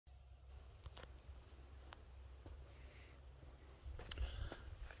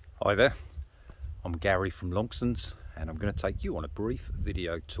Hi there, I'm Gary from Longsons and I'm going to take you on a brief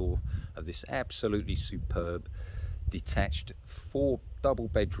video tour of this absolutely superb detached 4 double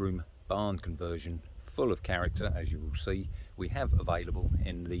bedroom barn conversion full of character, as you will see we have available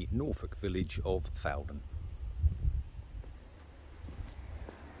in the Norfolk village of Foulden.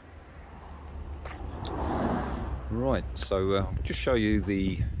 Right, so I'll just show you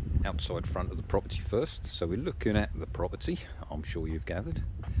the outside front of the property first. So we're looking at the property, I'm sure you've gathered.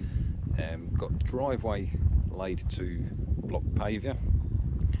 Got driveway laid to block paviour,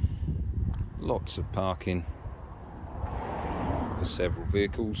 lots of parking for several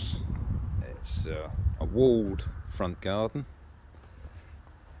vehicles. It's a walled front garden,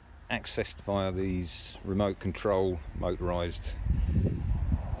 accessed via these remote control motorised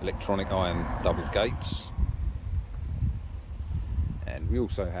electronic iron double gates. And we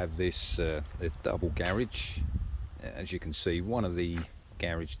also have this double garage. As you can see, one of the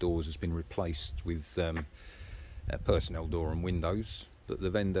garage doors has been replaced with a personnel door and windows, but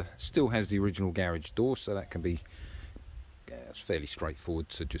the vendor still has the original garage door, so that can be it's fairly straightforward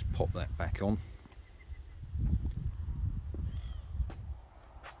to just pop that back on.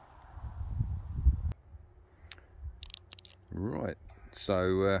 Right,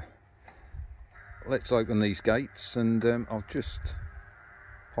 so let's open these gates and I'll just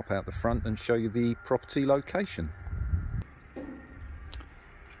pop out the front and show you the property location.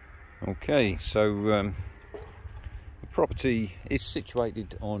 Okay, so the property is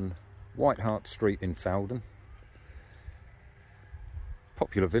situated on White Hart Street in Foulden.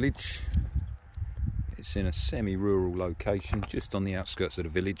 Popular village. It's in a semi-rural location just on the outskirts of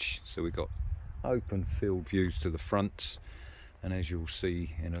the village, so we've got open field views to the front, and as you'll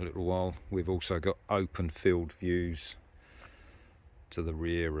see in a little while we've also got open field views to the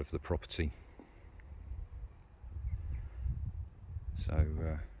rear of the property. So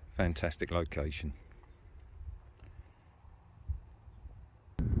fantastic location.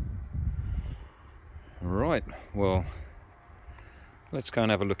 Right, well, let's go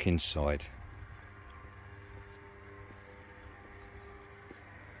and have a look inside.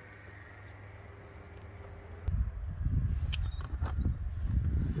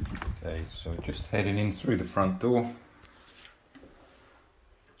 Okay, so just heading in through the front door,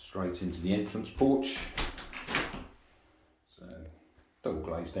 straight into the entrance porch. So double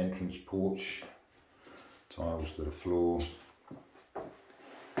glazed entrance porch, tiles to the floors,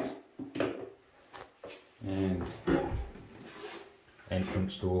 and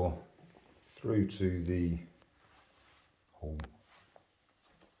entrance door through to the hall.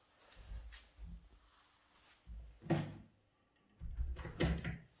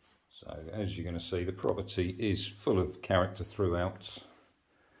 So as you're going to see, the property is full of character throughout,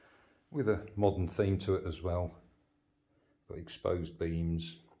 with a modern theme to it as well. Got exposed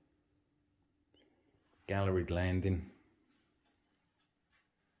beams, galleried landing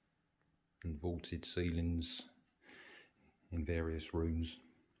and vaulted ceilings in various rooms.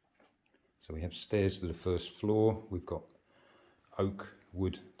 So we have stairs to the first floor, we've got oak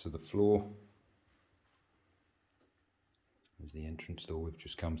wood to the floor. There's the entrance door we've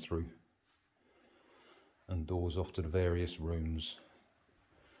just come through, and doors off to the various rooms.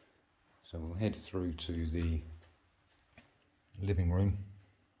 So we'll head through to the living room.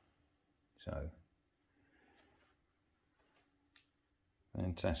 So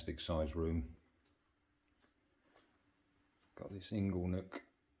fantastic size room. Got this ingle nook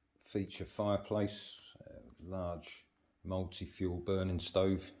feature fireplace, large multi-fuel burning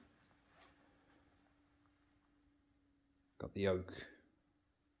stove. Got the oak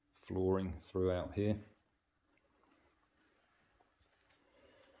flooring throughout here.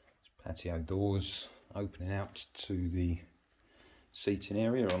 Patio doors opening out to the seating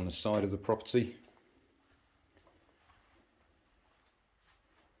area on the side of the property.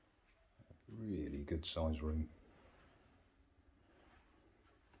 Really good size room.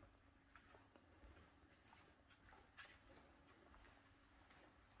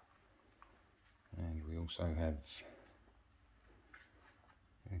 And we also have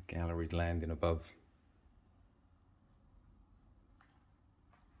a galleried landing above.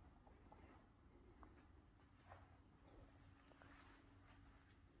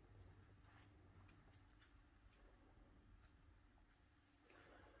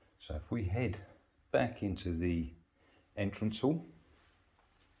 So if we head back into the entrance hall,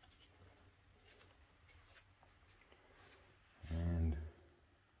 and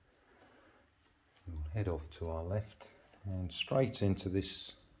we'll head off to our left and straight into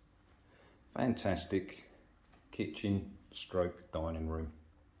this fantastic kitchen stroke dining room.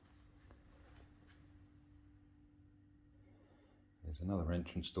 There's another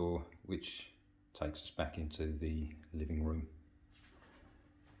entrance door which takes us back into the living room.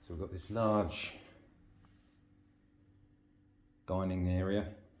 So we've got this large dining area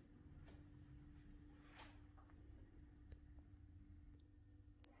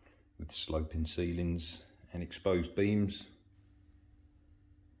with sloping ceilings and exposed beams.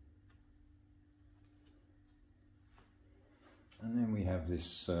 And then we have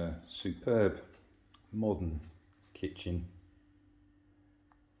this superb modern kitchen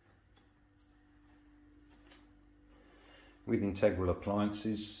with integral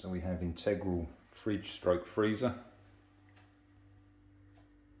appliances. So we have integral fridge stroke freezer,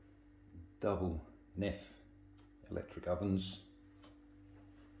 double Neff electric ovens,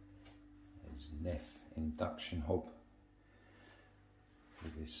 there's Neff induction hob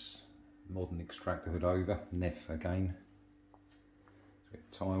with this modern extractor hood over, Neff again. So we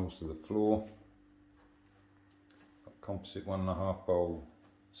have tiles to the floor, got composite 1.5 bowl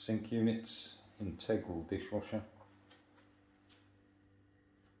sink units, integral dishwasher.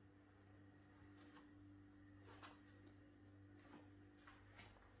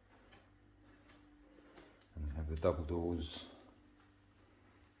 Have the double doors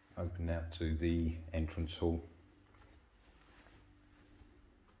open out to the entrance hall.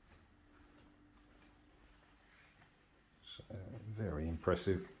 So very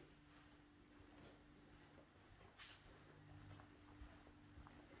impressive.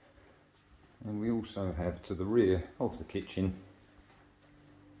 And we also have to the rear of the kitchen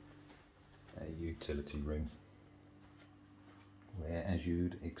a utility room where, as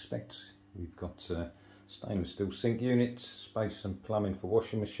you'd expect, we've got stainless steel sink unit, space and plumbing for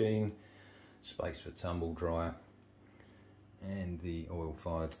washing machine, space for tumble dryer, and the oil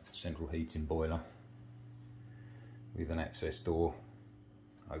fired central heating boiler with an access door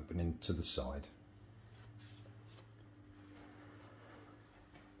opening to the side.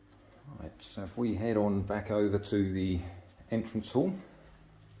 Right, so if we head on back over to the entrance hall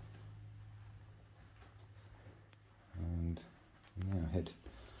and now head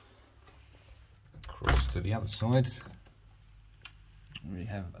across to the other side, we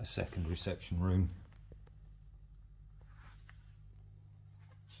have a second reception room.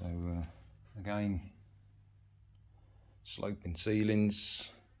 So again, sloping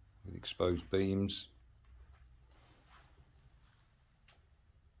ceilings with exposed beams.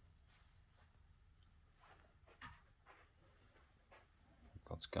 We've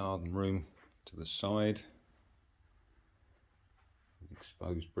got garden room to the side with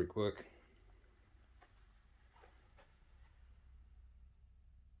exposed brickwork.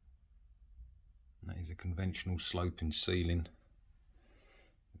 That is a conventional sloping ceiling,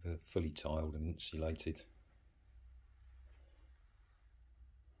 fully tiled and insulated.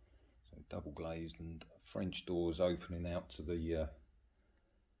 So double glazed and French doors opening out to the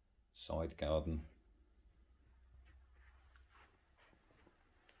side garden.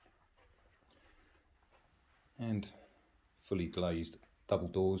 And fully glazed double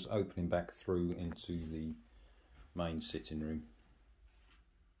doors opening back through into the main sitting room.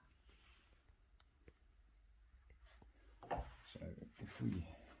 So if we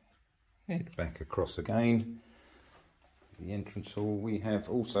head back across again, the entrance hall, we have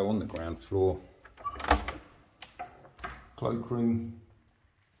also on the ground floor cloakroom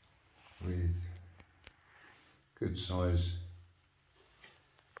with good size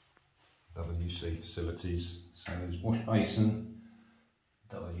WC facilities. So there's wash basin,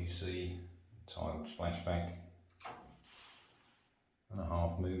 WC, tiled splashback, and a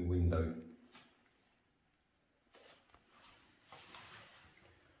half moon window.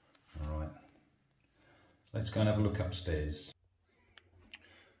 Alright, let's go and have a look upstairs.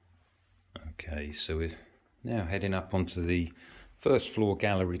 Okay, so we're now heading up onto the first floor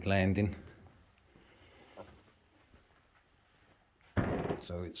galleried landing.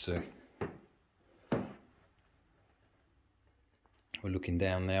 So it's we're looking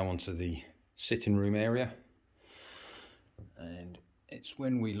down now onto the sitting room area, and it's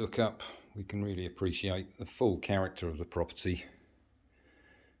when we look up we can really appreciate the full character of the property.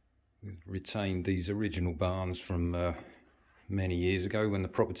 We've retained these original barns from many years ago when the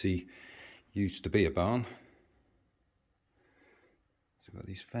property used to be a barn. So we've got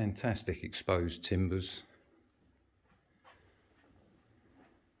these fantastic exposed timbers.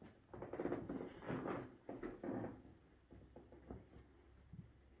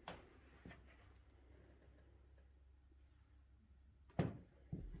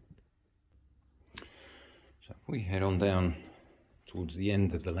 So if we head on down towards the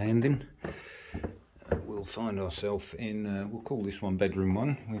end of the landing, we'll find ourselves in, we'll call this one bedroom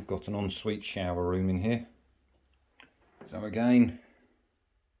 1. We've got an ensuite shower room in here So again,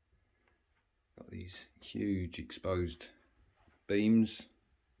 got these huge exposed beams,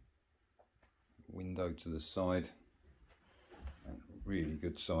 window to the side, and really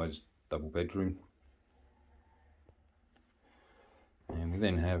good sized double bedroom. And we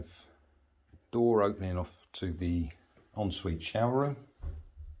then have a door opening off to the ensuite shower room.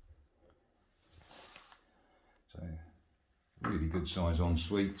 So really good size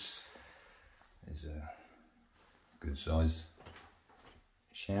ensuites. There's a good size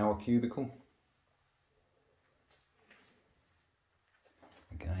shower cubicle.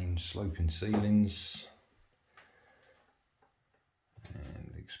 Again, sloping ceilings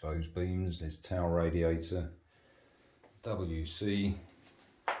and exposed beams. There's towel radiator, WC,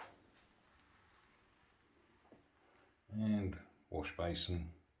 and wash basin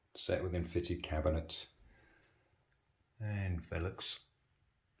set within fitted cabinet, and Velux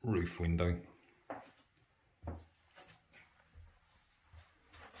roof window.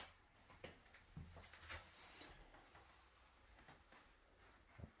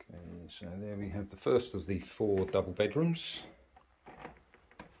 So there we have the first of the 4 double bedrooms.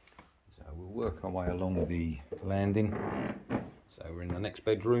 So we'll work our way along the landing. So we're in the next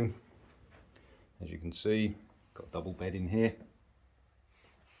bedroom. As you can see, got a double bed in here.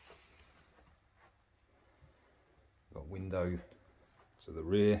 Got window to the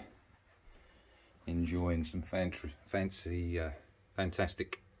rear. Enjoying some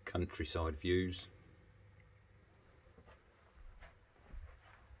fantastic countryside views.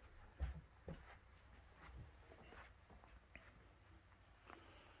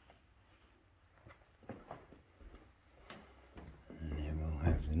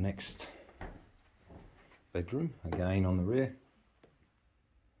 The next bedroom, again on the rear.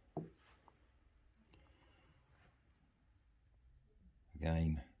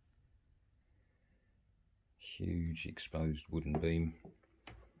 Again, huge exposed wooden beam,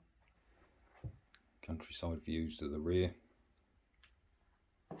 countryside views to the rear,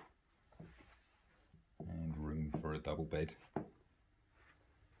 and room for a double bed.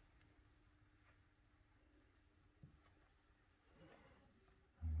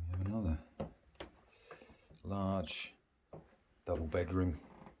 Another large double bedroom.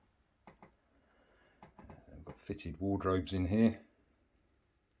 We've got fitted wardrobes in here,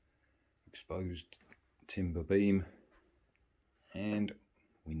 exposed timber beam, and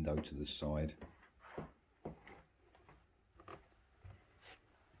window to the side.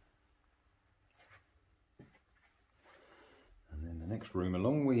 And then the next room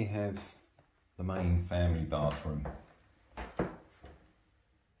along, we have the main family bathroom.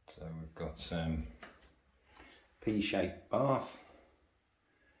 So we've got some P-shaped bath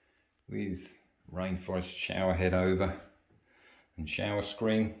with rainforest shower head over and shower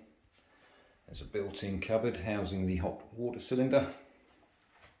screen. There's a built-in cupboard housing the hot water cylinder.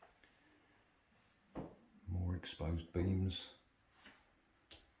 More exposed beams.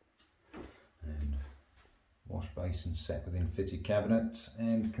 And wash basin set within fitted cabinet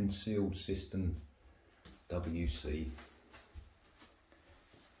and concealed cistern WC.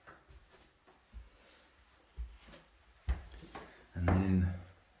 And then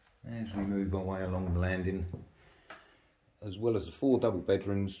as we move our way along the landing, as well as the 4 double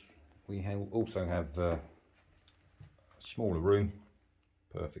bedrooms, we also have a smaller room,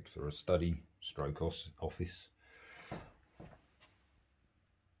 perfect for a study stroke office.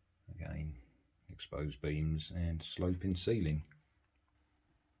 Again, exposed beams and sloping ceiling.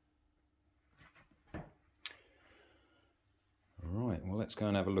 Alright, well, let's go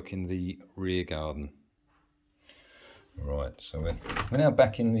and have a look in the rear garden. Right, so we're now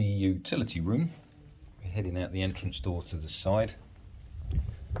back in the utility room. We're heading out the entrance door to the side,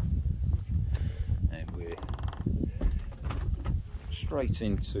 and we're straight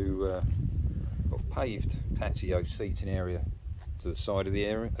into got paved patio seating area to the side of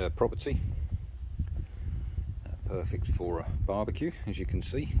the property. Perfect for a barbecue, as you can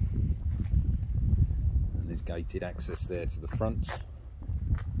see. And there's gated access there to the front.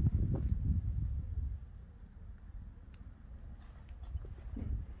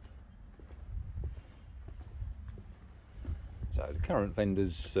 So the current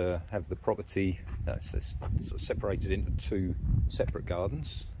vendors have the property that's sort of separated into 2 separate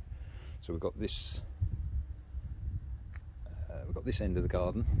gardens. So we've got this end of the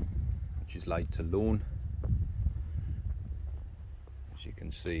garden, which is laid to lawn. As you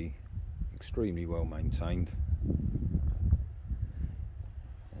can see, extremely well maintained,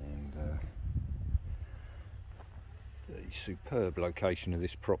 and the superb location of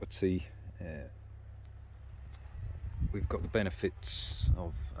this property. We've got the benefits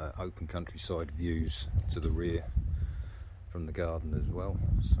of open countryside views to the rear, from the garden as well.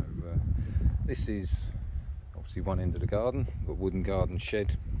 So this is obviously one end of the garden, got a wooden garden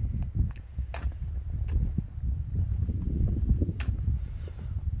shed.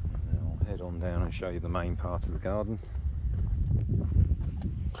 Now I'll head on down and show you the main part of the garden.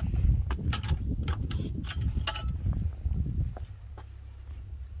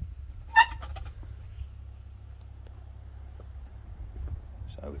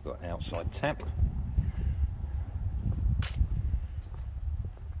 So we've got an outside tap.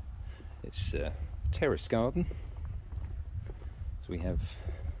 It's a terrace garden, so we have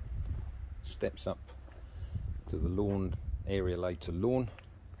steps up to the lawn area laid to lawn.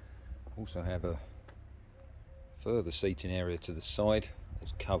 Also have a further seating area to the side.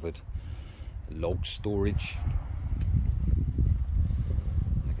 It's covered log storage.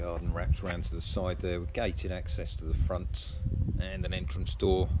 The garden wraps around to the side there with gated access to the front and an entrance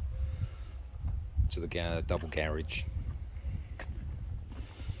door to the double garage.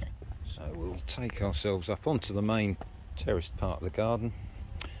 So we'll take ourselves up onto the main terraced part of the garden,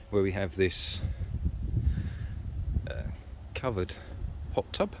 where we have this covered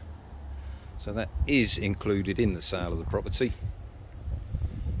hot tub. So that is included in the sale of the property.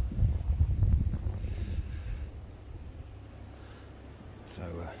 So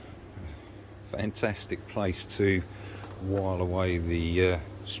fantastic place to while away the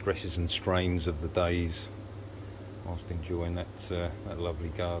stresses and strains of the days whilst enjoying that lovely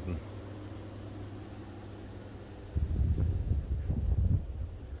garden.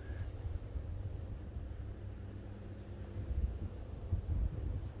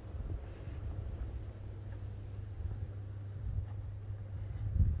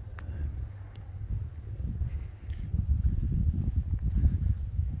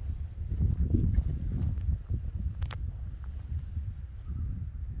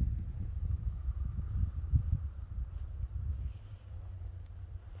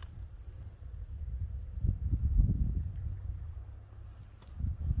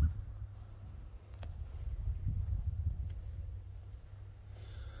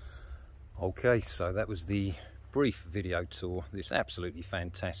 Okay, so that was the brief video tour. This absolutely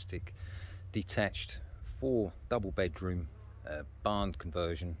fantastic detached 4 double bedroom barn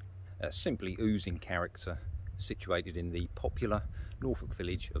conversion, simply oozing character, situated in the popular Norfolk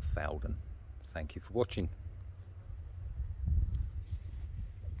village of Foulden. Thank you for watching.